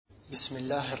بسم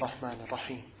الله الرحمن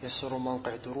الرحيم. يسر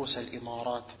موقع دروس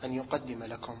الإمارات أن يقدم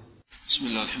لكم. بسم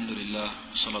الله، الحمد لله،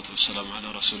 والصلاة والسلام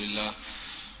على رسول الله،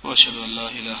 وأشهد أن لا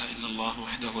إله إلا الله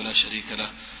وحده لا شريك له،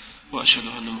 وأشهد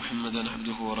أن محمدا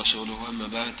عبده ورسوله. أما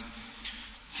بعد،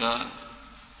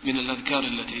 فمن الأذكار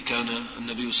التي كان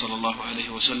النبي صلى الله عليه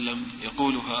وسلم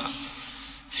يقولها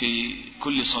في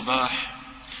كل صباح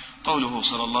قوله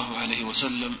صلى الله عليه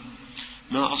وسلم: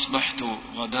 ما أصبحت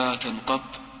غداة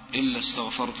قط إلا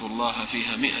استغفرت الله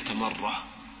فيها 100 مرة.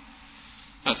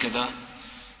 هكذا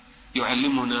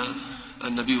يعلمنا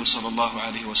النبي صلى الله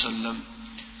عليه وسلم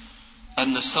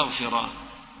أن نستغفر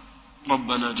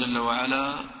ربنا جل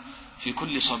وعلا في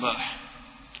كل صباح،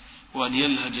 وأن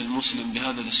يلهج المسلم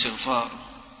بهذا الاستغفار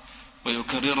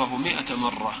ويكرره 100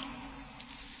 مرة.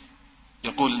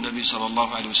 يقول النبي صلى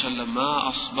الله عليه وسلم: ما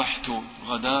أصبحت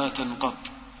غداة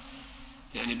قط،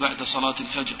 يعني بعد صلاة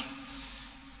الفجر،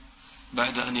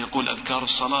 بعد أن يقول أذكار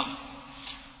الصلاة،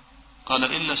 قال: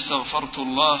 إلا استغفرت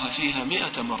الله فيها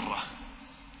 100 مرة.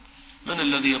 من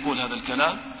الذي يقول هذا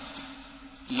الكلام؟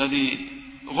 الذي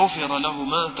غفر له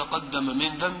ما تقدم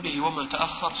من ذنبه وما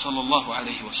تأخر صلى الله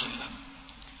عليه وسلم.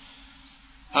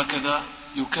 هكذا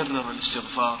يكرر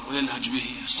الاستغفار ويلهج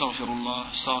به: استغفر الله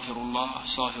استغفر الله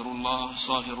استغفر الله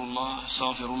استغفر الله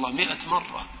استغفر الله 100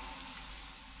 مرة.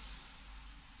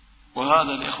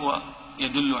 وهذا الإخوة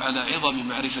يدل على عظم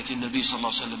معرفة النبي صلى الله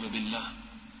عليه وسلم بالله.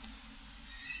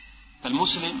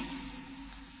 المسلم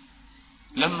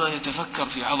لما يتفكر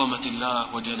في عظمة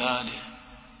الله وجلاله،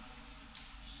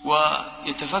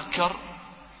 ويتفكر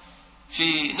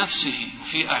في نفسه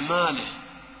وفي أعماله،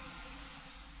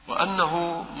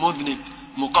 وأنه مذنب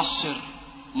مقصر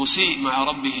مسيء مع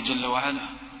ربه جل وعلا،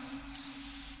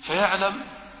 فيعلم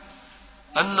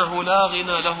أنه لا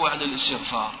غنى له عن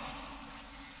الاستغفار.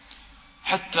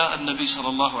 حتى النبي صلى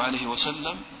الله عليه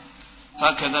وسلم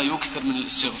هكذا يكثر من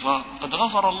الاستغفار، قد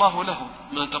غفر الله له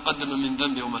ما تقدم من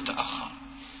ذنبه وما تأخر،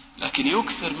 لكن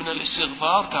يكثر من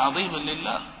الاستغفار تعظيما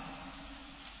لله،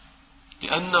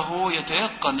 لأنه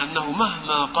يتيقن أنه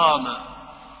مهما قام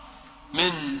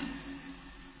من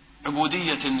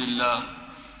عبودية لله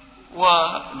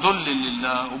وذل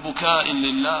لله وبكاء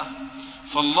لله،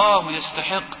 فالله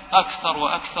يستحق أكثر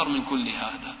وأكثر من كل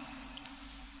هذا.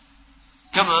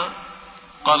 كما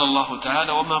قال الله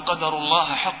تعالى: وما قدر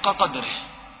الله حق قدره،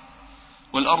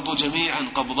 والأرض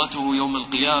جميعا قبضته يوم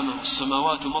القيامة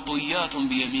والسماوات مطويات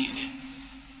بيمينه.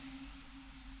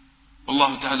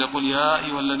 والله تعالى يقول: يا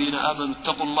أيها الذين آمنوا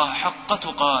اتقوا الله حق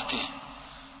تقاته.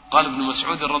 قال ابن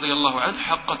مسعود رضي الله عنه: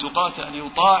 حق تقاته أن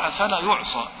يطاع فلا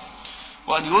يعصى،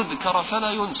 وأن يذكر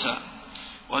فلا ينسى،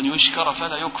 وأن يشكر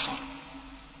فلا يكفر.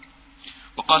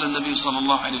 وقال النبي صلى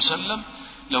الله عليه وسلم: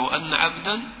 لو أن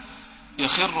عبدا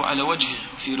يخر على وجهه،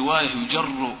 في رواية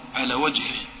يجر على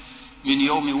وجهه، من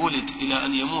يوم ولد إلى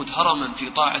أن يموت هرما في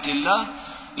طاعة الله،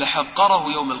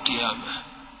 لحقره يوم القيامة.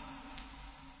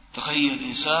 تخيل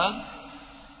إنسان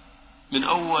من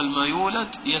أول ما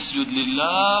يولد يسجد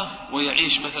لله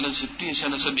ويعيش مثلا 60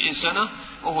 سنة 70 سنة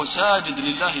وهو ساجد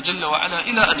لله جل وعلا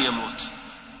إلى أن يموت.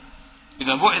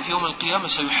 إذا بعث يوم القيامة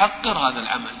سيحقر هذا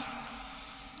العمل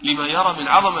لما يرى من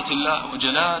عظمة الله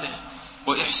وجلاله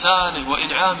وإحسانه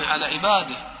وإنعامه على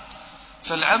عباده.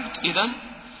 فالعبد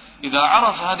إذا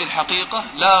عرف هذه الحقيقة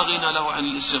لا غنى له عن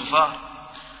الاستغفار،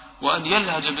 وأن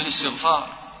يلهج بالاستغفار.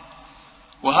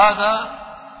 وهذا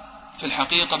في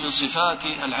الحقيقة من صفات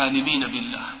العالمين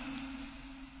بالله.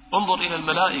 انظر إلى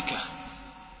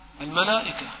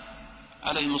الملائكة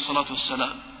عليهم الصلاة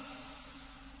والسلام،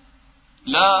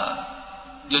 لا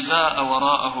جزاء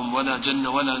وراءهم ولا جنة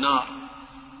ولا نار،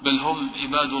 بل هم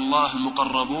عباد الله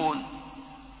المقربون.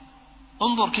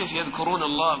 انظر كيف يذكرون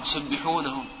الله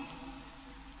ويسبحونه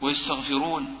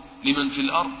ويستغفرون لمن في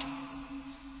الأرض.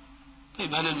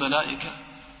 طيب، هل الملائكة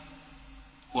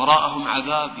وراءهم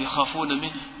عذاب يخافون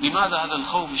منه؟ لماذا هذا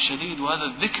الخوف الشديد وهذا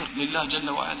الذكر لله جل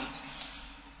وعلا؟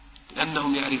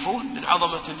 لأنهم يعرفون من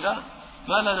عظمة الله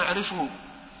ما لا نعرفه،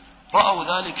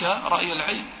 رأوا ذلك رأي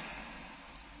العين،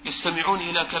 يستمعون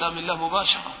إلى كلام الله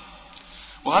مباشرة.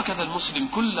 وهكذا المسلم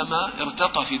كلما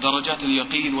ارتقى في درجات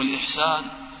اليقين والإحسان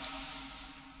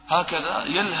هكذا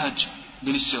يلهج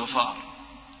بالاستغفار.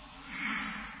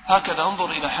 هكذا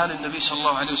انظر إلى حال النبي صلى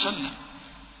الله عليه وسلم.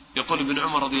 يقول ابن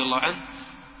عمر رضي الله عنه: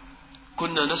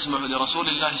 كنا نسمع لرسول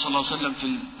الله صلى الله عليه وسلم في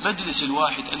المجلس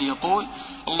الواحد أن يقول: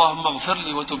 اللهم اغفر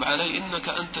لي وتب علي إنك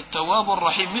أنت التواب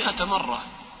الرحيم 100 مرة.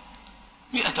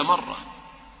 100 مرة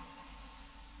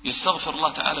يستغفر الله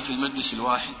تعالى في المجلس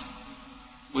الواحد.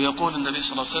 ويقول النبي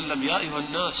صلى الله عليه وسلم: يا أيها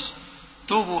الناس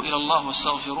توبوا إلى الله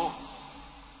واستغفروه،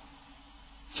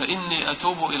 فإني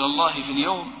أتوب إلى الله في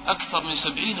اليوم أكثر من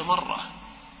 70 مرة.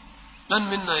 من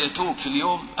منا يتوب في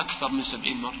اليوم أكثر من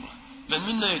 70 مرة؟ من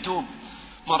منا يتوب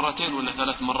 2 ولا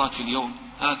 3 مرات في اليوم؟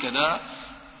 هكذا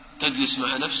تجلس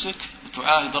مع نفسك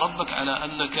وتعاهد ربك على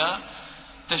أنك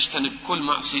تجتنب كل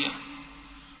معصية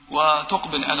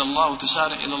وتقبل على الله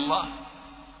وتسارع إلى الله.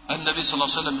 النبي صلى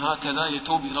الله عليه وسلم هكذا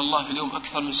يتوب إلى الله في اليوم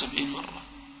أكثر من 70 مرة.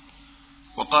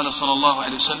 وقال صلى الله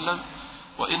عليه وسلم: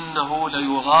 وإنه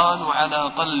ليغان على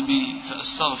قلبي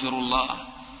فأستغفر الله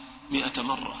 100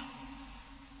 مرة.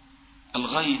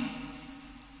 الغين،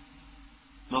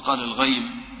 ما قال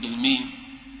الغيم بالميم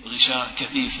غشاء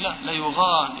كثيف، لا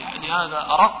يغان، يعني هذا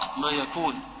أرق ما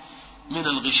يكون من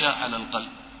الغشاء على القلب.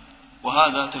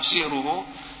 وهذا تفسيره،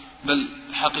 بل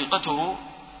حقيقته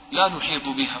لا نحيط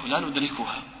بها ولا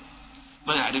ندركها،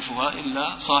 ما يعرفها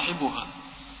إلا صاحبها.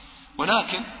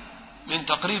 ولكن من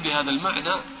تقريب هذا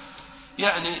المعنى،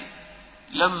 يعني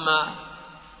لما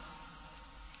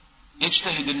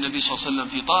يجتهد النبي صلى الله عليه وسلم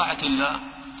في طاعة الله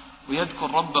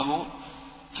ويذكر ربه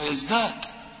فيزداد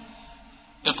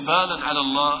إقبالا على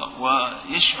الله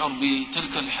ويشعر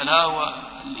بتلك الحلاوة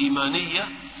الإيمانية،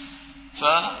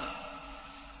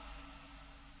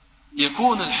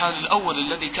 فيكون الحال الأول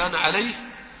الذي كان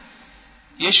عليه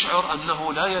يشعر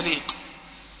أنه لا يليق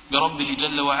بربه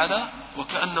جل وعلا،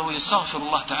 وكأنه يستغفر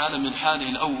الله تعالى من حاله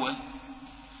الأول.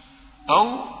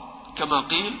 أو كما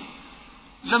قيل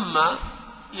لما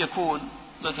يكون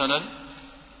مثلا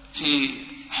في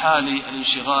حال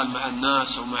الانشغال مع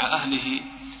الناس أو مع أهله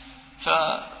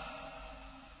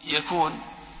فيكون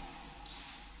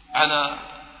على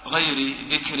غير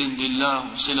ذكر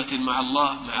لله وصلة مع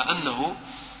الله، مع أنه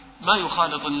ما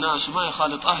يخالط الناس وما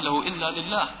يخالط أهله إلا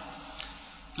لله،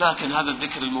 لكن هذا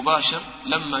الذكر المباشر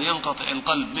لما ينقطع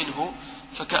القلب منه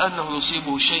فكأنه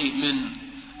يصيبه شيء من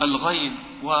الغين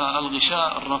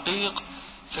والغشاء الرقيق،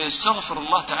 فيستغفر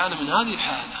الله تعالى من هذه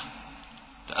الحالة.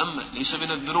 تأمل، ليس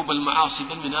من الذنوب المعاصي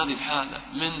بل من هذه الحالة،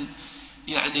 من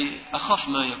يعني أخف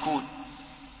ما يكون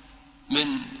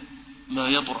من ما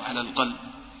يطر على القلب.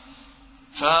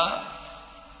 فهذا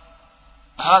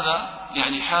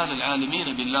يعني حال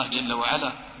العالمين بالله جل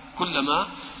وعلا، كلما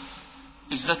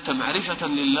ازددت معرفة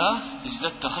لله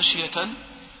ازددت خشية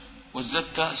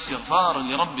وازددت استغفارا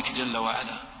لربك جل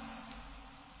وعلا.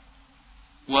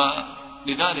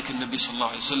 ولذلك النبي صلى الله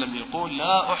عليه وسلم يقول: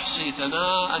 لا أحصي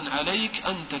ثناء عليك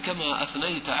أنت كما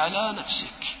أثنيت على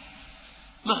نفسك.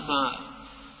 مهما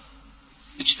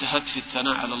اجتهدت في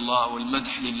الثناء على الله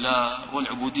والمدح لله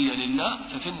والعبودية لله،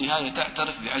 ففي النهاية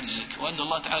تعترف بعجزك وأن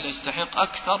الله تعالى يستحق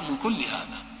أكثر من كل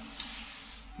هذا.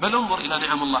 بل انظر إلى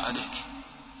نعم الله عليك،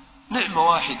 نعمة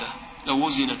واحدة لو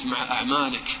وزنت مع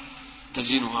أعمالك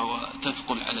تزنها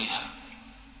وتثقل عليها،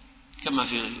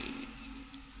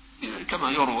 كما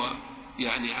يروى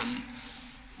يعني عن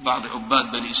بعض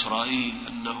عباد بني إسرائيل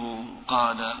أنه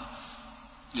قال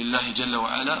لله جل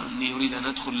وعلا: إني أريد أن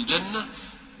أدخل الجنة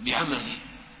بعملي.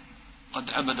 قد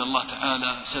عبد الله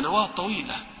تعالى سنوات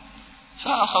طويلة،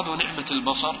 فأخذوا نعمة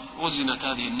البصر، وزنت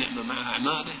هذه النعمة مع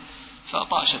أعماله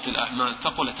فطاشت الأعمال،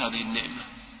 ثقلت هذه النعمة،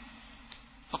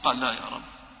 فقال: لا يا رب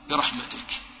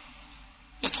برحمتك،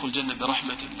 يدخل الجنة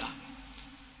برحمة الله.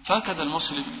 فهكذا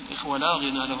المسلم إخوة لا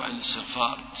غنى له عن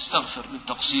الاستغفار، تستغفر من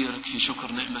تقصيرك في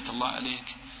شكر نعمة الله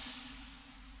عليك،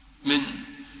 من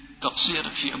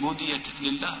تقصيرك في عبوديتك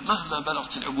لله، مهما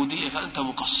بلغت العبودية فأنت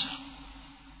مقصر.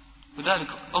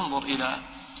 وذلك انظر إلى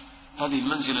هذه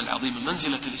المنزلة العظيمة،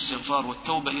 منزلة الاستغفار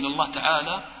والتوبة إلى الله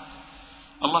تعالى.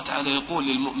 الله تعالى يقول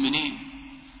للمؤمنين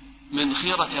من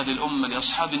خيرة هذه الأمة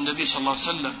لأصحاب النبي صلى الله عليه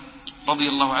وسلم رضي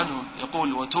الله عنهم،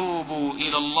 يقول: وتوبوا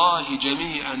إلى الله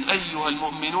جميعا أيها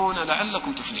المؤمنون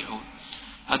لعلكم تفلحون.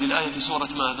 هذه الآية في سورة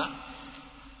ماذا؟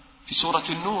 في سورة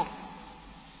النور،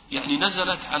 يعني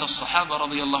نزلت على الصحابة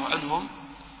رضي الله عنهم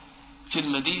في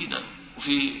المدينة،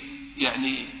 وفي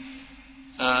يعني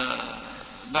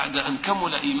بعد أن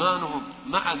كمل إيمانهم،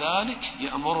 مع ذلك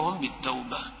يأمرهم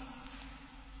بالتوبة.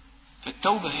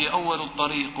 فالتوبة هي أول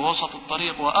الطريق ووسط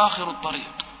الطريق وآخر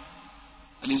الطريق.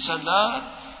 الإنسان لا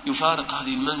يفارق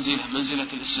هذه المنزلة، منزلة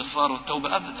الاستغفار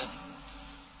والتوبة أبدا.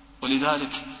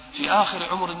 ولذلك في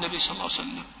آخر عمر النبي صلى الله عليه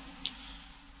وسلم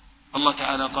الله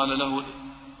تعالى قال له: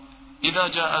 إذا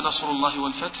جاء نصر الله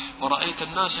والفتح ورأيت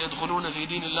الناس يدخلون في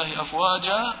دين الله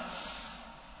أفواجا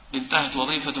انتهت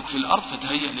وظيفتك في الأرض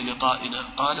فتهيأ للقائنا.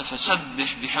 قال: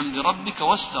 فسبح بحمد ربك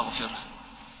واستغفره.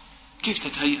 كيف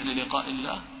تتهيأ للقاء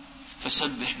الله؟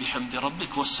 فسبح بحمد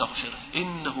ربك واستغفره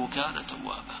إنه كان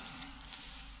توابا.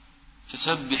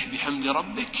 فسبح بحمد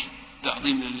ربك،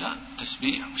 تعظيم لله،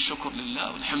 تسبيح والشكر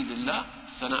لله والحمد لله،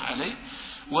 الثناء عليه،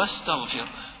 واستغفره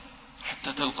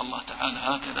حتى تلقى الله تعالى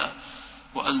هكذا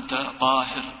وأنت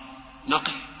طاهر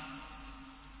نقي.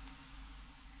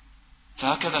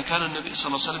 فهكذا كان النبي صلى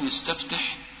الله عليه وسلم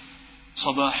يستفتح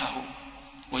صباحه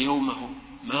ويومه: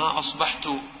 ما أصبحت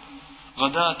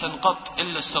غداة قط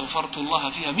إلا استغفرت الله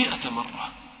فيها 100 مرة.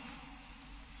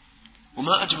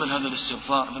 وما أجمل هذا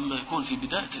الاستغفار لما يكون في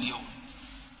بداية اليوم،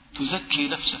 تزكي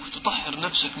نفسك وتطهر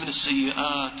نفسك من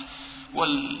السيئات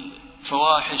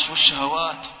والفواحش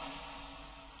والشهوات.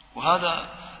 وهذا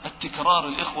التكرار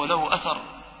الإخوة له أثر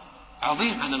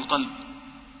عظيم على القلب.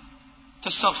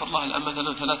 تستغفر الله الآن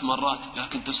مثلا 3 مرات،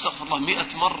 لكن تستغفر الله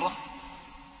 100 مرة،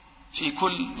 في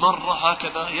كل مرة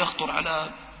هكذا يخطر على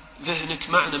ذهنك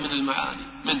معنى من المعاني،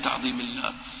 من تعظيم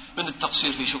الله، من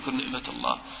التقصير في شكر نعمة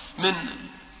الله، من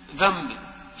ذنب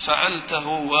فعلته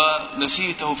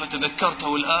ونسيته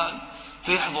فتذكرته الآن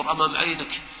فيحضر أمام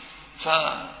عينك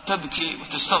فتبكي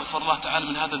وتستغفر الله تعالى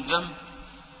من هذا الذنب،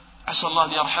 عسى الله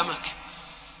أن يرحمك.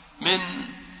 من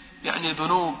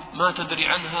ذنوب ما تدري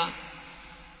عنها،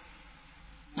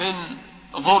 من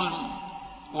ظلم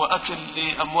وأكل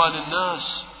لأموال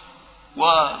الناس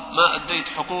وما أديت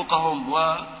حقوقهم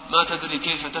وما تدري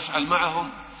كيف تفعل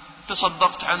معهم،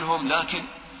 تصدقت عنهم لكن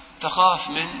تخاف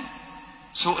من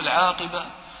سوء العاقبة،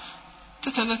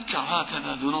 تتذكر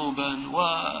هكذا ذنوبا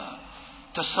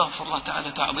وتستغفر الله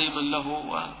تعالى تعظيما له،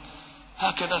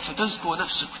 وهكذا فتزكو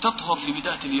نفسك وتطهر في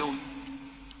بداية اليوم،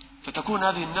 فتكون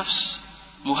هذه النفس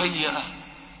مهيئة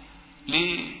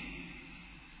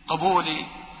لقبول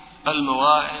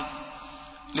المواعظ،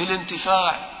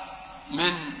 للانتفاع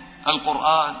من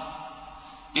القرآن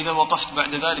إذا وقفت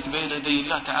بعد ذلك بين يدي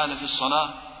الله تعالى في الصلاة،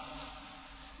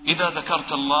 إذا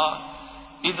ذكرت الله،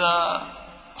 إذا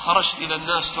خرجت إلى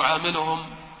الناس تعاملهم،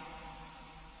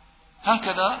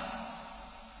 هكذا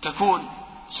تكون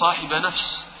صاحب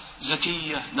نفس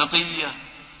زكية نقية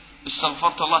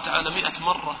استغفرت الله تعالى 100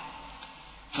 مرة.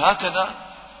 فهكذا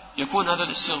يكون هذا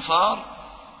الاستغفار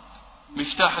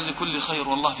مفتاحا لكل خير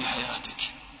والله في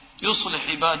حياتك، يصلح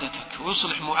عبادتك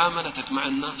ويصلح معاملتك مع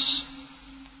الناس.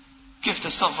 كيف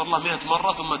تستغفر الله 100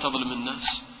 مرة ثم تظلم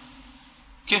الناس؟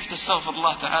 كيف تستغفر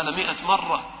الله تعالى 100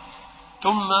 مرة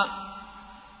ثم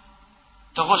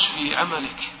تغش في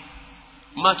عملك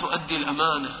وما تؤدي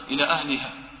الأمانة إلى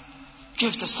أهلها؟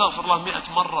 كيف تستغفر الله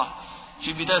 100 مرة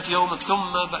في بداية يومك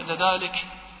ثم بعد ذلك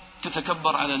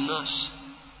تتكبر على الناس،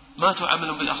 ما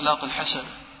تعاملهم بالأخلاق الحسنة؟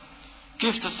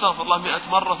 كيف تستغفر الله 100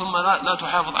 مرة ثم لا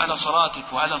تحافظ على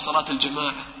صلاتك وعلى صلاة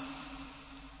الجماعة؟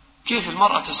 كيف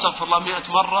المرأة تستغفر الله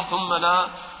 100 مرة ثم لا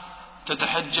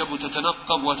تتحجب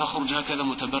وتتنقب وتخرج هكذا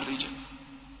متبرجة؟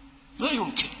 ما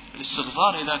يمكن.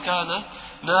 الاستغفار إذا كان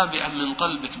نابعا من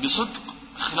قلبك بصدق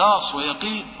إخلاص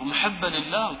ويقين ومحبة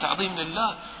لله وتعظيم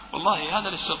لله، والله هذا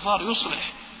الاستغفار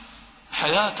يصلح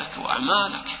حياتك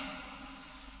وأعمالك.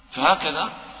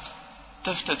 فهكذا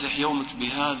تفتتح يومك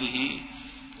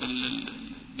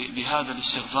بهذا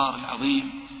الاستغفار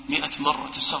العظيم 100 مرة،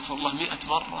 تستغفر الله 100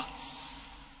 مرة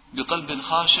بقلب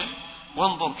خاشع،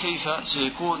 وانظر كيف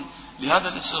سيكون لهذا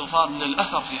الاستغفار من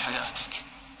الأثر في حياتك،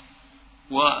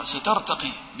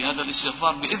 وسترتقي بهذا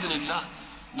الاستغفار بإذن الله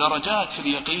درجات في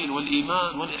اليقين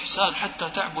والإيمان والإحسان حتى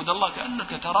تعبد الله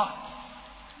كأنك تراه.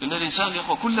 لأن الإنسان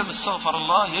يقول كلما استغفر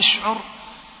الله يشعر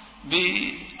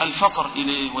بالفقر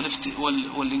إليه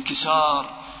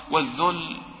والانكسار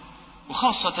والذل،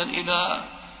 وخاصة إذا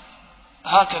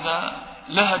هكذا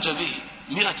لهج به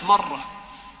 100 مرة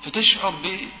فتشعر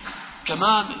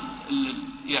بكمال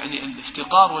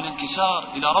الافتقار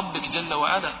والانكسار إلى ربك جل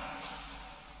وعلا،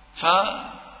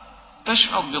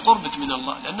 فتشعر بقربك من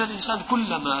الله. لأن الإنسان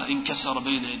كلما انكسر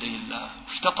بين يدي الله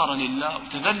وافتقر لله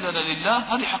وتذلل لله،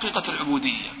 هذه حقيقة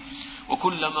العبودية،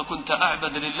 وكلما كنت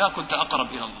أعبد لله كنت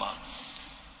أقرب إلى الله.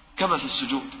 كما في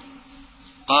السجود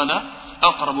قال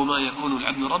أقرب ما يكون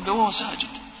العبد من ربه وهو ساجد.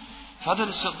 فهذا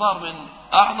الاستغفار من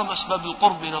أعظم أسباب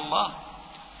القرب من الله،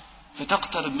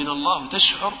 فتقترب من الله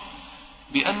وتشعر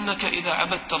بأنك إذا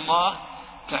عبدت الله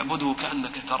تعبده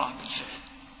كأنك تراه بالفعل.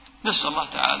 نسأل الله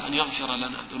تعالى أن يغفر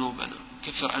لنا ذنوبنا،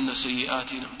 كفر عنا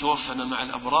سيئاتنا، وتوفنا مع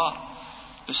الأبرار.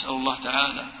 نسأل الله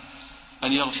تعالى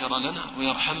أن يغفر لنا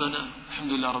ويرحمنا.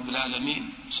 الحمد لله رب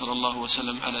العالمين، صلى الله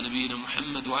وسلم على نبينا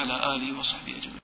محمد وعلى آله وصحبه أجمعين.